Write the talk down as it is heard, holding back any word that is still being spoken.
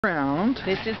Around.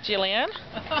 This is Gillian.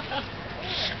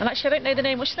 And actually, I don't know the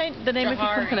name. What's the name of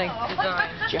your company?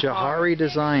 Jahari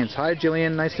Designs. Hi,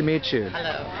 Gillian. Nice to meet you.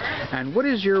 Hello. And what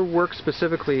is your work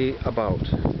specifically about?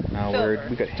 Now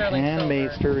we got handmade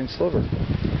sterling silver.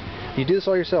 You do this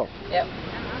all yourself? Yep.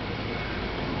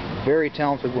 Very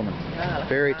talented woman. Yeah,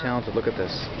 very talented. Look at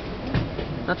this.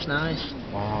 That's nice.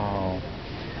 Wow.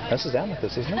 This is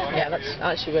amethyst, isn't it? Yeah, that's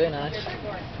actually really nice.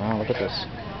 Wow, look at this.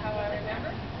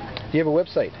 Do you have a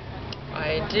website?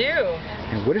 I do.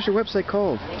 And what is your website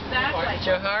called?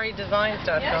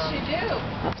 JahariDesigns.com. Yes, you do.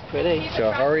 That's pretty.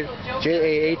 Jahari,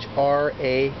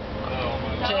 J-A-H-R-A.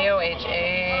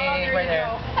 J-O-H-A, right there.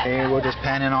 And we'll just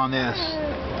pan in on this.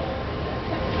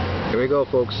 Here we go,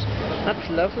 folks. That's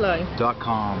lovely.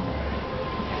 .com.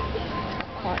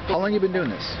 How long have you been doing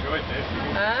this?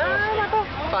 About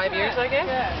 5 years, I guess.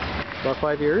 About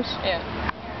 5 years? Yeah.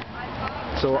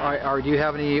 So do you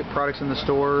have any products in the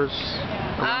stores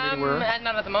around anywhere?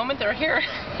 Not at the moment, they're here.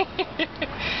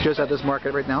 Just at this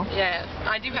market right now? Yes,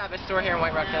 I do have a store here in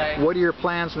White Rock today. What are your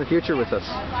plans in the future with this?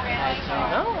 I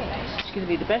don't know. She's going to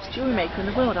be the best jewelry maker in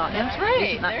the world, aren't you? That's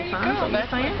right. Isn't that there the you plan? go. Is that what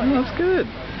you're saying? Oh, that's good.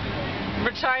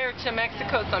 Retire to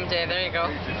Mexico someday. There you go.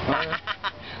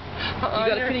 You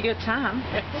got a pretty good time.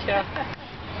 Yeah.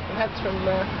 That's from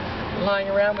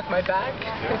lying around with my back.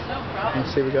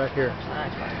 Let's see what we got here.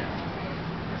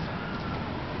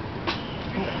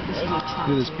 Look at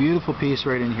this beautiful piece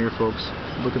right in here, folks.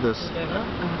 Look at this.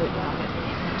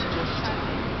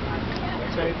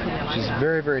 She's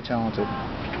very, very talented.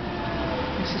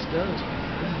 This is good.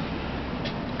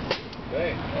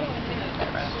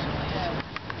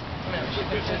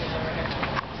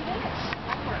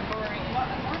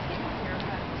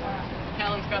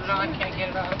 Helen's got it on, can't get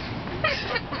it off.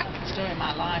 Story of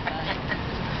my life,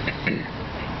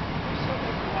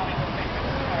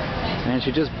 And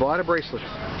she just bought a bracelet.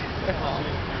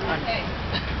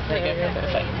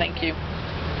 Thank you.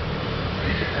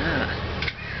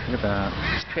 Look at that.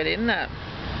 It's pretty, isn't it?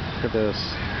 Look at this.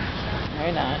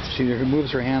 Very nice. She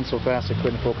moves her hand so fast I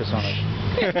couldn't focus on it.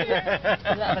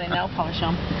 Doesn't have any nail polish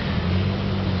on.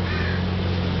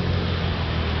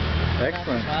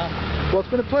 Excellent. Well, it's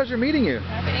been a pleasure meeting you.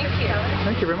 Thank you.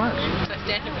 Thank you very much. So I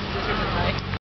stand here with scissors in my